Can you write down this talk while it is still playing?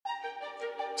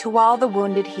to all the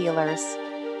wounded healers,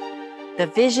 the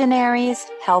visionaries,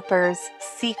 helpers,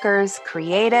 seekers,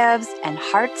 creatives, and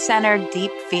heart-centered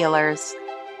deep feelers.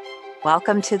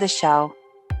 Welcome to the show.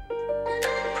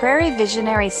 Prairie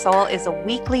Visionary Soul is a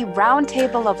weekly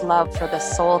roundtable of love for the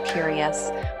soul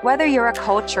curious, whether you're a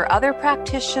coach or other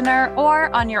practitioner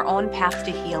or on your own path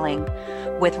to healing,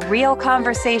 with real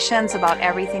conversations about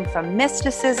everything from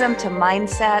mysticism to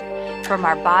mindset, from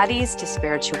our bodies to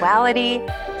spirituality,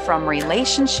 from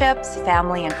relationships,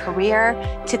 family and career,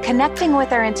 to connecting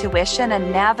with our intuition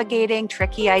and navigating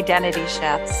tricky identity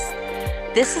shifts.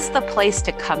 This is the place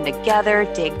to come together,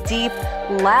 dig deep,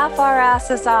 laugh our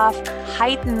asses off,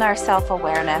 heighten our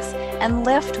self-awareness, and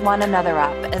lift one another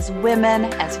up as women,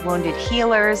 as wounded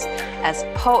healers, as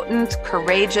potent,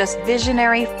 courageous,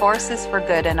 visionary forces for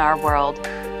good in our world.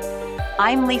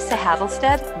 I'm Lisa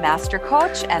Hadelstead, Master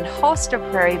Coach and host of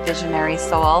Prairie Visionary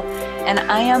Soul, and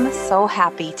I am so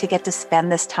happy to get to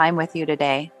spend this time with you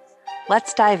today.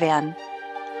 Let's dive in.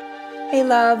 Hey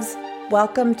loves,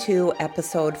 welcome to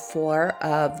episode 4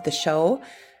 of the show.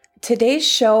 Today's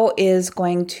show is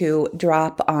going to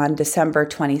drop on December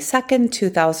 22nd,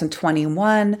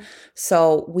 2021.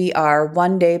 So we are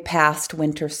one day past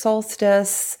winter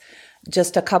solstice,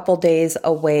 just a couple days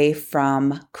away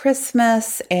from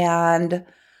Christmas, and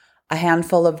a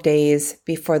handful of days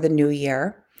before the new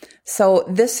year. So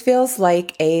this feels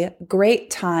like a great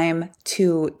time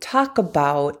to talk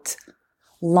about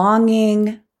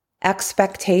longing,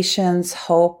 expectations,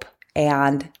 hope,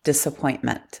 and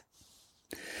disappointment.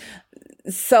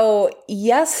 So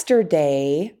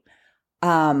yesterday,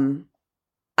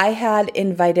 I had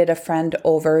invited a friend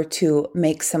over to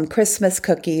make some Christmas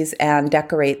cookies and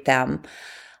decorate them.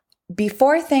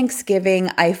 Before Thanksgiving,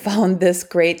 I found this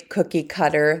great cookie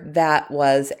cutter that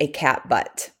was a cat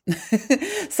butt.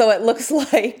 So it looks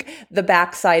like the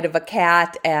backside of a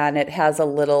cat, and it has a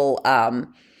little,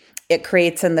 it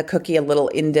creates in the cookie a little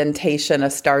indentation,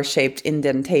 a star-shaped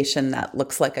indentation that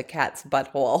looks like a cat's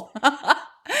butthole.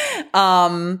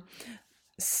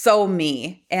 So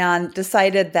me, and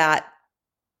decided that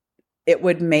it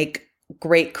would make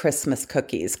great Christmas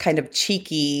cookies, kind of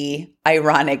cheeky,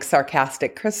 ironic,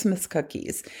 sarcastic Christmas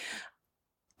cookies.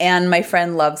 And my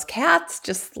friend loves cats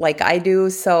just like I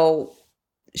do, so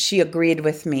she agreed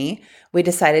with me. We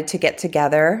decided to get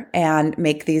together and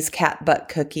make these cat butt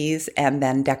cookies and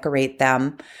then decorate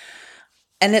them.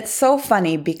 And it's so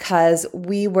funny because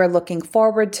we were looking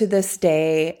forward to this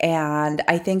day, and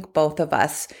I think both of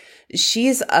us,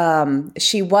 she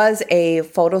was a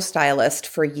photo stylist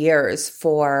for years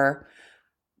for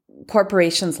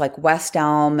corporations like West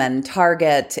Elm and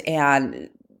Target, and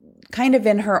kind of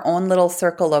in her own little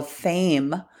circle of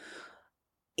fame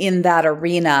in that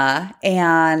arena.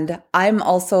 And I'm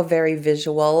also very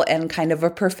visual and kind of a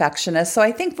perfectionist. So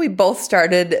I think we both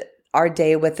started our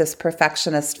day with this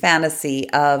perfectionist fantasy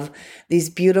of these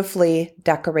beautifully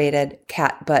decorated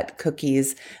cat butt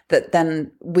cookies that then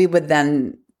we would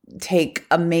then take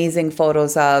amazing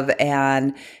photos of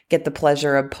and get the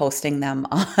pleasure of posting them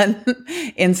on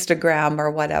Instagram or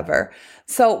whatever.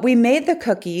 So we made the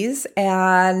cookies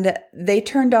and they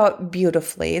turned out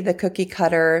beautifully. The cookie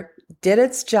cutter did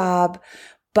its job,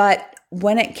 but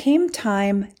when it came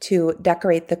time to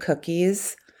decorate the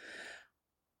cookies,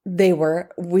 it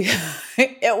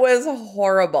was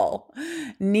horrible.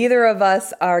 Neither of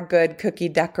us are good cookie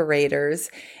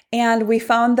decorators. And we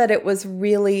found that it was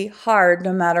really hard,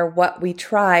 no matter what we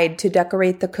tried, to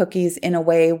decorate the cookies in a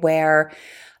way where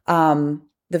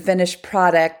the finished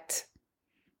product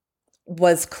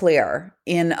was clear.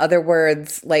 In other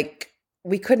words, like,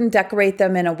 we couldn't decorate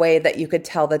them in a way that you could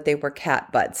tell that they were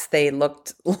cat butts. They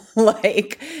looked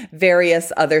like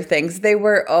various other things. They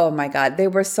were, oh my God, they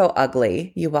were so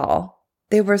ugly, you all.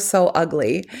 They were so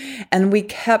ugly. And we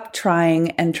kept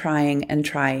trying and trying and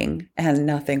trying, and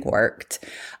nothing worked.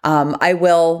 I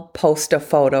will post a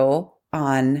photo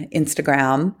on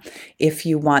Instagram if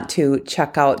you want to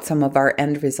check out some of our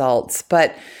end results.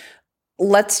 But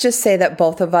let's just say that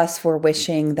both of us were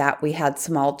wishing that we had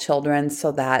small children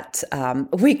so that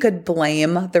we could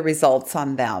blame the results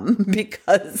on them,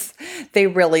 because they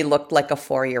really looked like a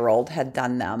 4-year-old had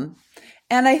done them.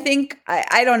 And I think,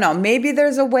 I don't know, maybe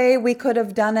there's a way we could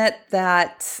have done it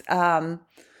that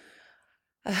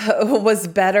was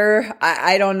better.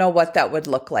 I don't know what that would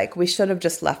look like. We should have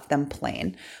just left them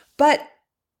plain. But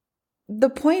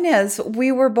the point is,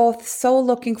 we were both so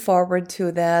looking forward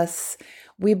to this.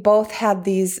 We both had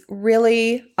these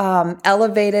really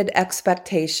elevated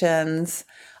expectations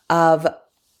of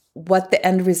what the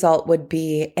end result would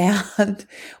be. And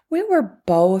we were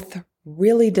both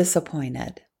really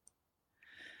disappointed.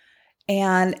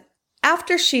 And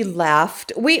after she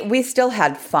left, we still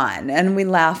had fun and we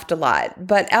laughed a lot.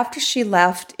 But after she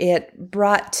left, it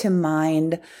brought to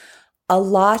mind a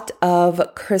lot of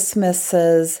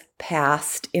Christmases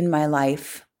past in my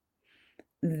life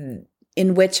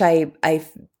in which I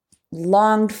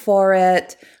longed for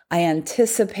it. I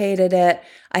anticipated it.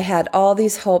 I had all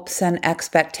these hopes and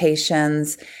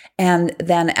expectations, and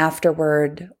then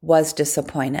afterward was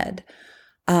disappointed.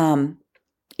 From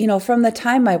the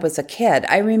time I was a kid,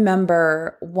 I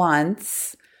remember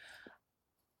once,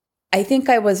 I think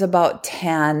I was about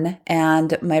 10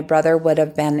 and my brother would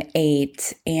have been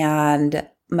 8, and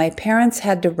my parents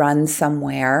had to run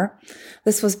somewhere.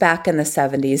 This was back in the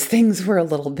 70s. Things were a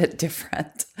little bit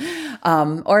different,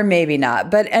 or maybe not.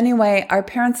 But anyway, our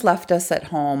parents left us at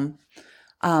home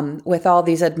with all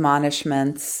these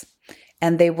admonishments,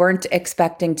 and they weren't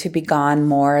expecting to be gone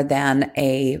more than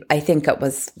I think it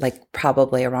was like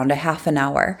probably around a half an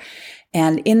hour.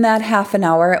 And in that half an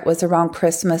hour, it was around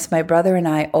Christmas, my brother and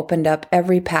I opened up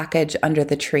every package under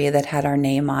the tree that had our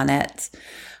name on it.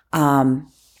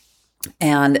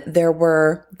 And there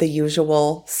were the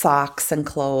usual socks and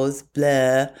clothes,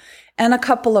 blah, and a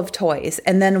couple of toys.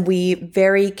 And then we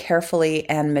very carefully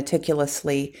and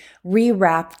meticulously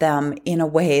rewrapped them in a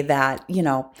way that,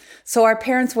 so our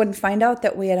parents wouldn't find out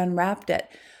that we had unwrapped it.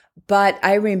 But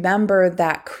I remember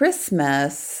that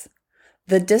Christmas,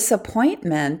 the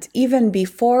disappointment, even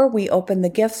before we opened the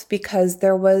gifts, because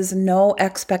there was no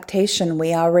expectation.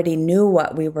 We already knew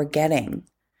what we were getting.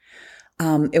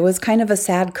 It was kind of a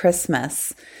sad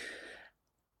Christmas.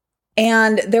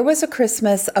 And there was a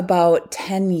Christmas about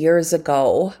 10 years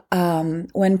ago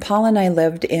when Paul and I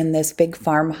lived in this big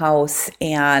farmhouse,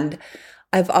 and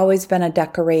I've always been a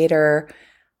decorator.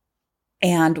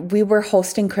 And we were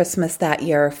hosting Christmas that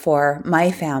year for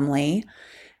my family.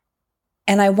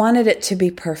 And I wanted it to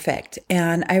be perfect.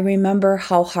 And I remember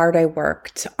how hard I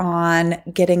worked on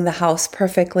getting the house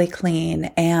perfectly clean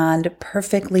and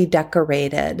perfectly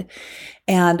decorated,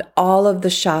 and all of the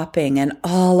shopping and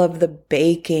all of the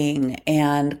baking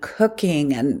and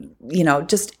cooking and,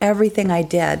 just everything I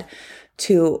did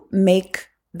to make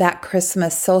that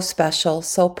Christmas so special,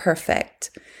 so perfect.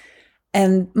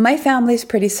 And my family's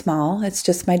pretty small. It's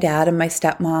just my dad and my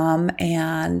stepmom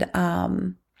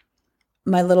and,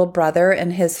 my little brother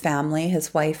and his family,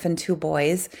 his wife and 2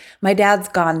 boys. My dad's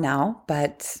gone now,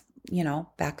 but,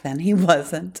 back then he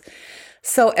wasn't.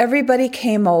 So everybody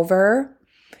came over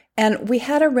and we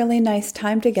had a really nice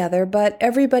time together, but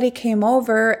everybody came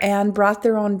over and brought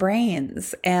their own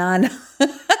brains. And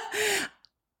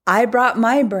I brought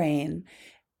my brain.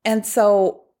 And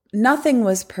so nothing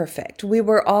was perfect. We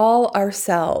were all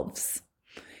ourselves.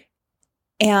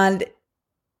 And,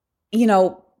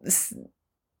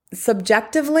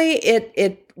 subjectively,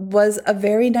 it was a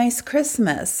very nice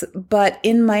Christmas, but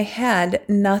in my head,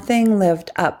 nothing lived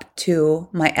up to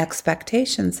my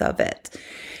expectations of it.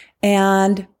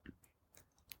 And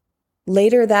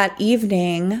later that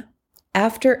evening,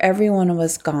 after everyone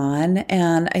was gone,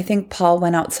 and I think Paul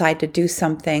went outside to do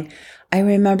something, I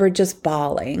remember just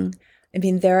bawling. I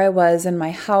mean, there I was in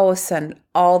my house and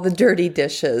all the dirty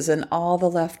dishes and all the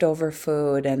leftover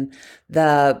food and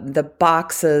the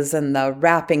boxes and the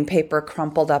wrapping paper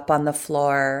crumpled up on the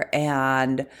floor.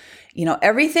 And,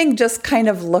 everything just kind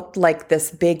of looked like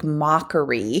this big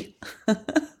mockery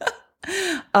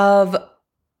of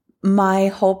my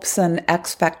hopes and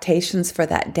expectations for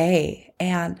that day.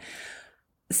 And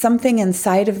something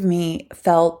inside of me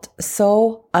felt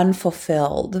so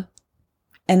unfulfilled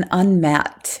and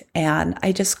unmet. And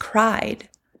I just cried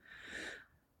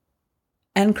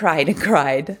and cried and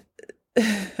cried.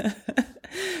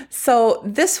 So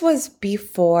this was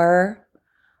before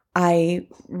I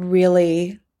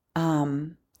really,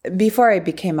 before I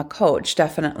became a coach,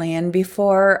 definitely. And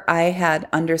before I had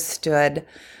understood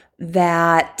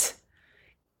that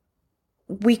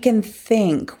we can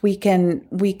think, we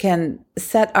can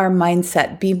set our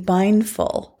mindset, be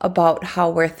mindful about how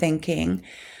we're thinking,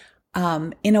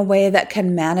 in a way that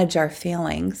can manage our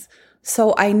feelings.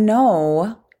 So I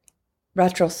know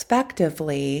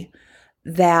retrospectively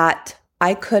that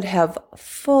I could have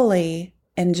fully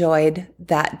enjoyed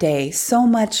that day so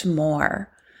much more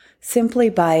simply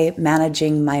by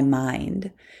managing my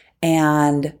mind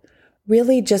and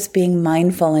really just being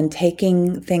mindful and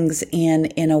taking things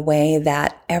in a way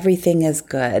that everything is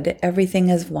good, everything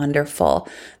is wonderful,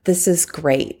 this is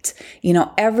great.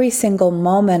 Every single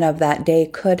moment of that day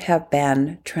could have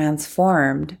been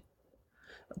transformed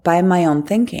by my own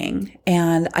thinking,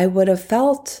 and I would have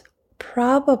felt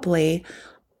probably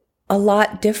a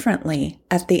lot differently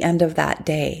at the end of that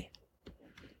day.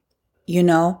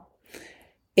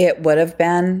 It would have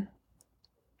been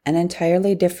an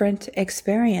entirely different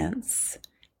experience.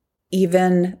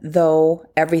 Even though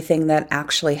everything that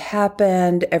actually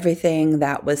happened, everything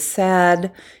that was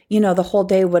said, the whole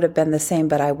day would have been the same,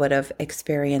 but I would have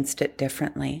experienced it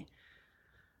differently.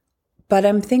 But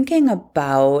I'm thinking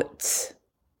about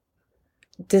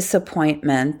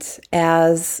disappointment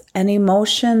as an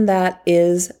emotion that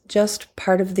is just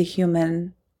part of the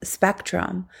human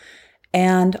spectrum.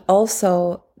 And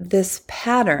also this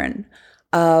pattern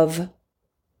of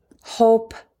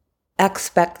hope,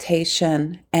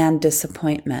 expectation, and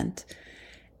disappointment.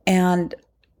 And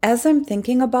as I'm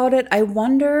thinking about it, I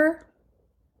wonder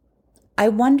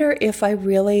if I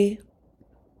really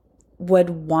would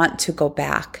want to go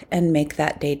back and make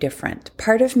that day different.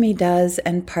 Part of me does,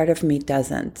 and part of me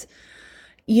doesn't.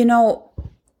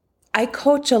 I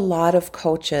coach a lot of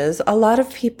coaches, a lot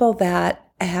of people that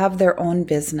have their own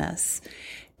business.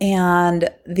 And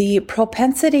the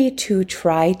propensity to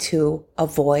try to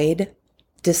avoid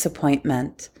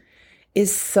disappointment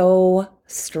is so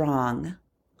strong.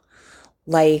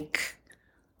 Like,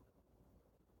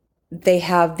 they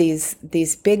have these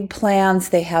big plans,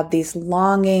 they have these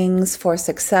longings for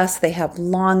success, they have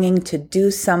longing to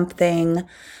do something,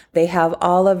 they have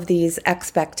all of these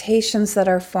expectations that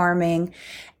are forming,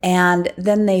 and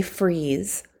then they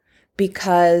freeze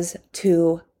because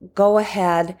to go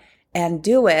ahead and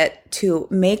do it, to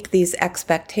make these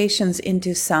expectations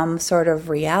into some sort of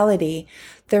reality,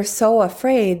 they're so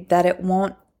afraid that it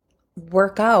won't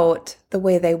work out the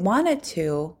way they want it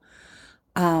to.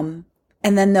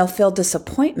 And then they'll feel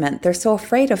disappointment. They're so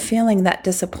afraid of feeling that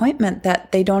disappointment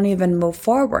that they don't even move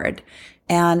forward.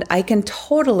 And I can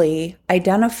totally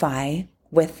identify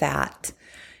with that.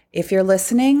 If you're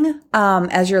listening,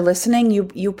 as you're listening,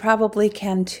 you probably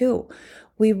can too.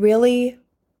 We really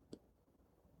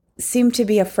seem to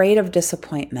be afraid of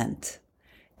disappointment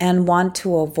and want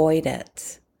to avoid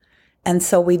it. And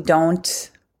so we don't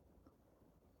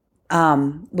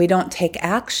take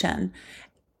action.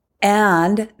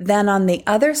 And then on the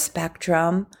other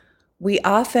spectrum, we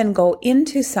often go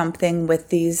into something with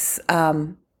these,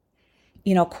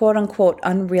 quote unquote,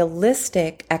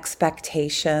 unrealistic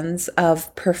expectations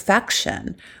of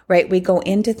perfection, right? We go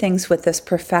into things with this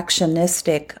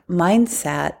perfectionistic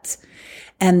mindset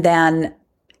and then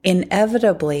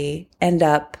inevitably end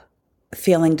up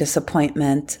feeling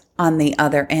disappointment on the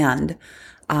other end,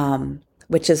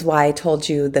 which is why I told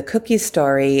you the cookie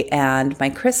story and my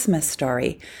Christmas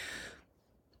story.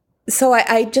 So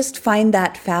I just find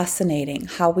that fascinating,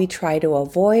 how we try to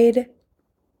avoid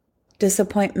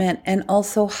disappointment and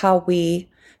also how we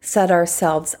set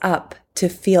ourselves up to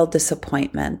feel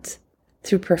disappointment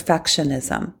through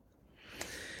perfectionism.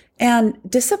 And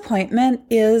disappointment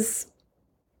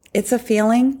it's a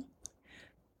feeling.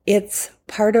 It's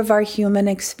part of our human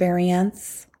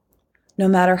experience. No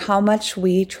matter how much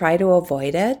we try to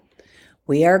avoid it,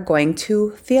 we are going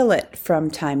to feel it from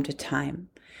time to time.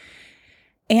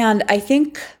 And I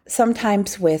think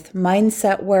sometimes with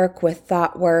mindset work, with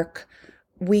thought work,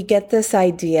 we get this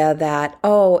idea that,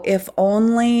 if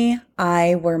only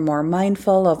I were more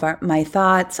mindful of my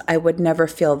thoughts, I would never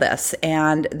feel this.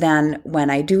 And then when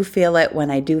I do feel it,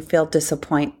 when I do feel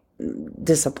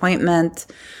disappointment,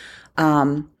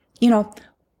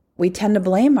 we tend to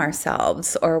blame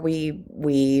ourselves, or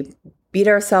we beat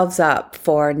ourselves up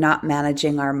for not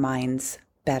managing our minds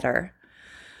better.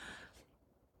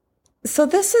 So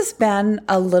this has been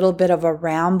a little bit of a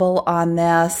ramble on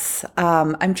this.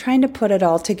 I'm trying to put it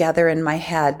all together in my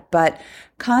head, but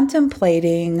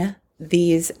contemplating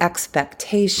these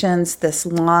expectations, this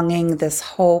longing, this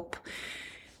hope,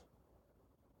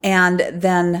 and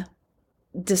then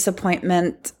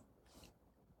disappointment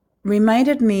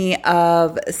reminded me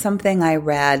of something I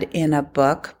read in a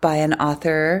book by an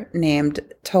author named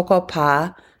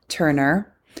Toko-Pa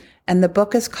Turner. And the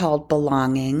book is called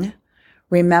Belonging: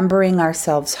 Remembering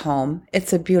Ourselves Home.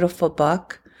 It's a beautiful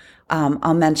book.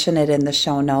 I'll mention it in the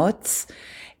show notes.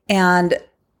 And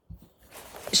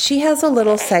she has a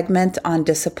little segment on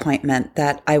disappointment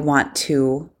that I want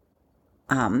to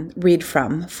read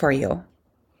from for you.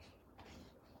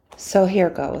 So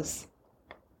here goes.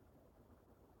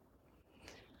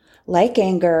 Like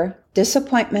anger,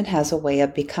 disappointment has a way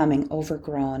of becoming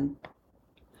overgrown.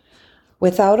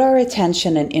 Without our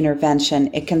attention and intervention,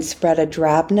 it can spread a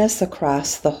drabness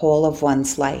across the whole of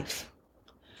one's life.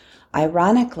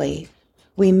 Ironically,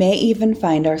 we may even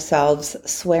find ourselves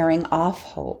swearing off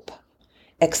hope,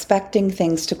 expecting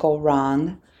things to go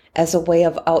wrong as a way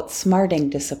of outsmarting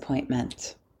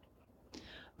disappointment.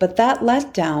 But that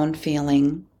letdown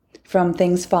feeling from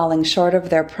things falling short of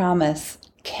their promise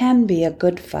can be a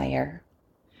good fire.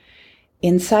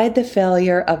 Inside the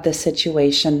failure of the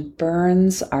situation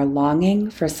burns our longing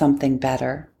for something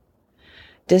better.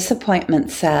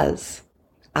 Disappointment says,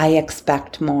 I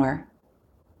expect more.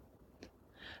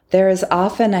 There is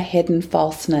often a hidden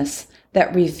falseness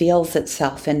that reveals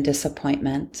itself in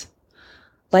disappointment.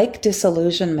 Like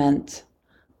disillusionment,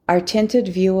 our tinted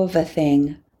view of a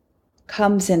thing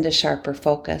comes into sharper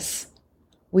focus.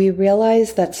 We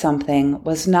realize that something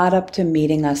was not up to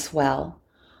meeting us well,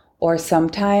 or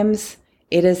sometimes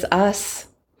it is us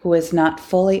who is not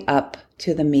fully up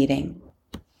to the meeting.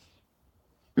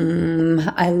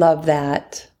 I love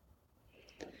that.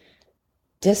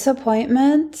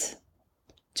 Disappointment,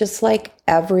 just like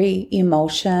every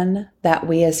emotion that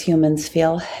we as humans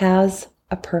feel, has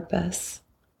a purpose.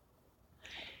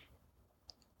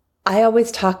 I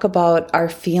always talk about our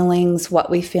feelings, what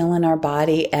we feel in our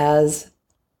body, as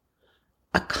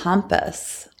a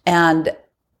compass. And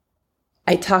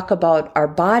I talk about our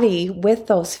body with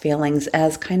those feelings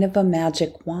as kind of a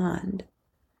magic wand.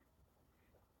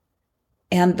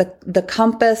 And the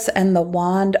compass and the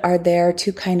wand are there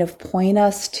to kind of point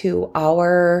us to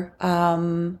our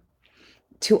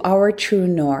true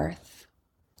north,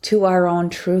 to our own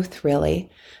truth, really.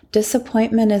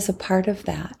 Disappointment is a part of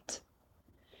that.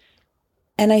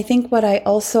 And I think what I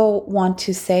also want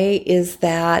to say is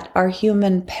that our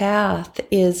human path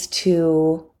is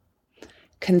to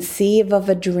conceive of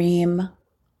a dream,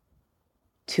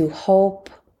 to hope,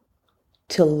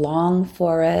 to long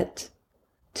for it,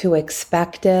 to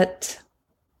expect it,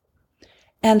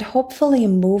 and hopefully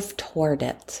move toward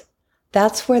it.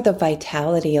 That's where the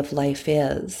vitality of life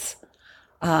is.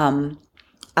 I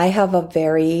have a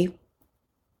very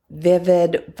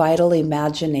vivid, vital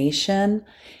imagination,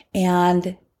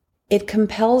 and it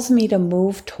compels me to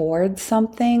move towards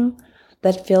something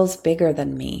that feels bigger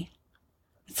than me.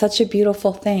 It's such a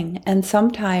beautiful thing. And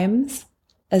sometimes,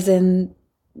 as in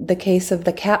the case of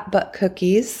the cat butt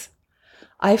cookies,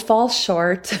 I fall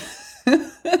short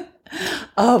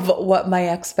of what my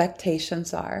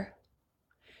expectations are.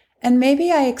 And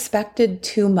maybe I expected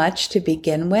too much to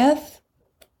begin with,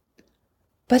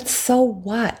 but so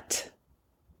what?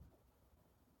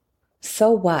 So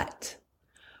what?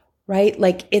 Right?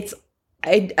 Like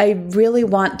I really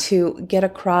want to get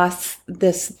across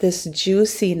this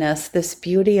juiciness, this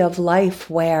beauty of life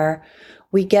where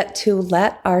we get to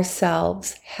let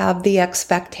ourselves have the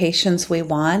expectations we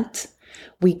want.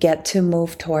 We get to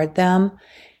move toward them.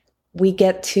 We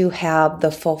get to have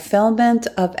the fulfillment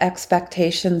of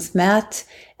expectations met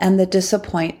and the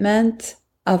disappointment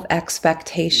of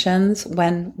expectations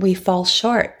when we fall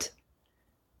short.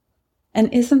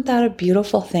 And isn't that a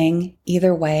beautiful thing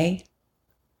either way?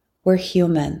 We're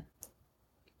human.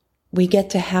 We get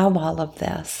to have all of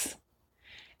this.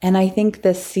 And I think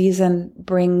this season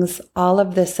brings all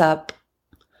of this up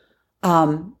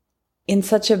in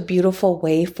such a beautiful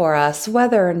way for us,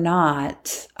 whether or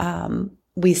not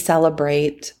we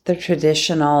celebrate the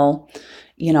traditional,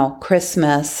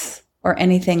 Christmas or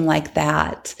anything like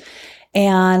that.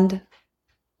 And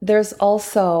there's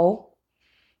also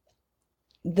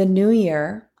the new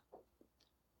year,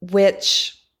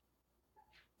 which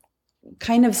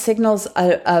kind of signals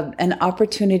an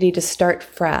opportunity to start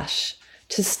fresh,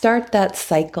 to start that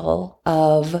cycle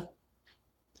of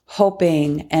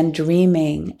hoping and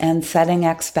dreaming and setting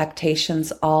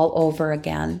expectations all over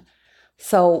again.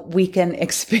 So we can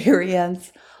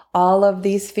experience all of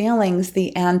these feelings,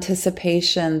 the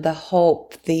anticipation, the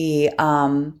hope,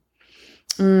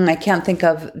 I can't think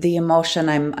of the emotion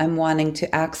I'm wanting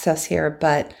to access here,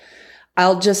 but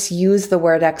I'll just use the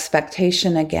word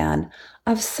expectation again,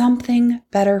 of something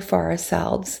better for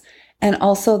ourselves, and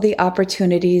also the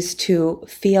opportunities to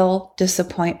feel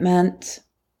disappointment,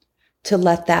 to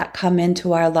let that come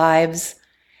into our lives,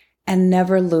 and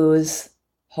never lose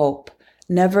hope,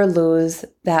 never lose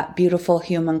that beautiful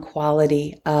human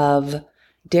quality of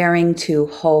daring to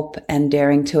hope and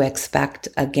daring to expect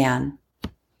again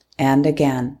and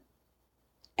again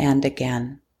and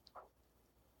again.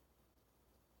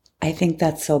 I think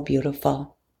that's so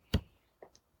beautiful.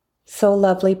 So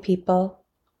lovely, people.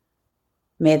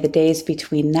 May the days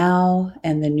between now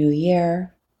and the new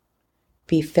year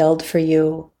be filled for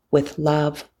you with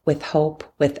love, with hope,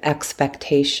 with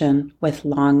expectation, with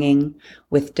longing,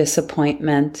 with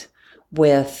disappointment,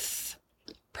 with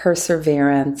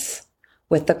perseverance,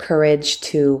 with the courage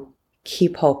to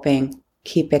keep hoping,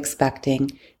 keep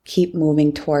expecting, keep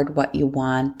moving toward what you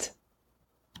want.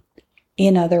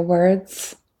 In other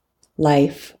words,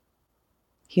 life,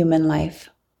 human life.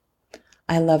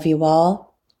 I love you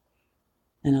all,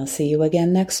 and I'll see you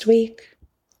again next week.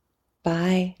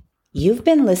 Bye. You've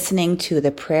been listening to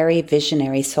the Prairie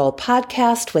Visionary Soul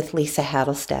podcast with Lisa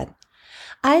Hattlestead.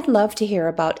 I'd love to hear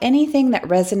about anything that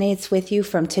resonates with you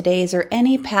from today's or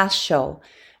any past show.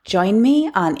 Join me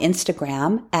on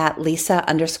Instagram at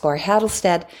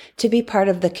Lisa_Hattlestead to be part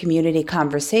of the community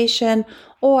conversation,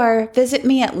 or visit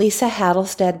me at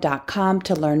lisahattlestead.com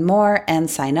to learn more and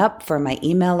sign up for my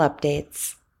email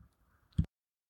updates.